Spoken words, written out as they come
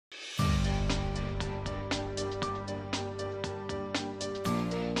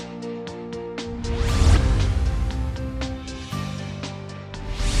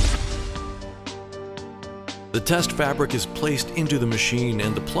test fabric is placed into the machine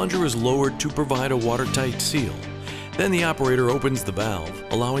and the plunger is lowered to provide a watertight seal. Then the operator opens the valve,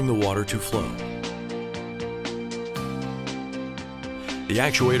 allowing the water to flow. The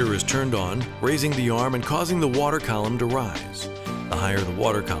actuator is turned on, raising the arm and causing the water column to rise. The higher the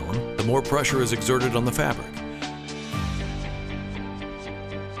water column, the more pressure is exerted on the fabric.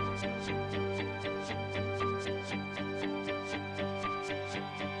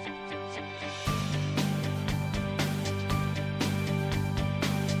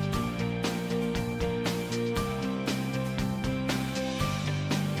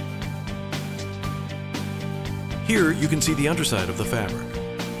 Here you can see the underside of the fabric.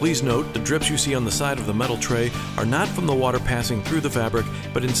 Please note the drips you see on the side of the metal tray are not from the water passing through the fabric,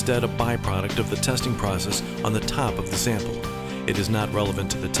 but instead a byproduct of the testing process on the top of the sample. It is not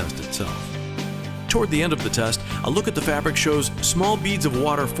relevant to the test itself. Toward the end of the test, a look at the fabric shows small beads of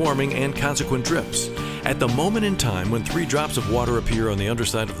water forming and consequent drips. At the moment in time when 3 drops of water appear on the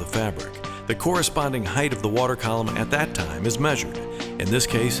underside of the fabric, the corresponding height of the water column at that time is measured. In this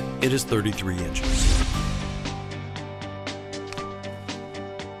case, it is 33 inches.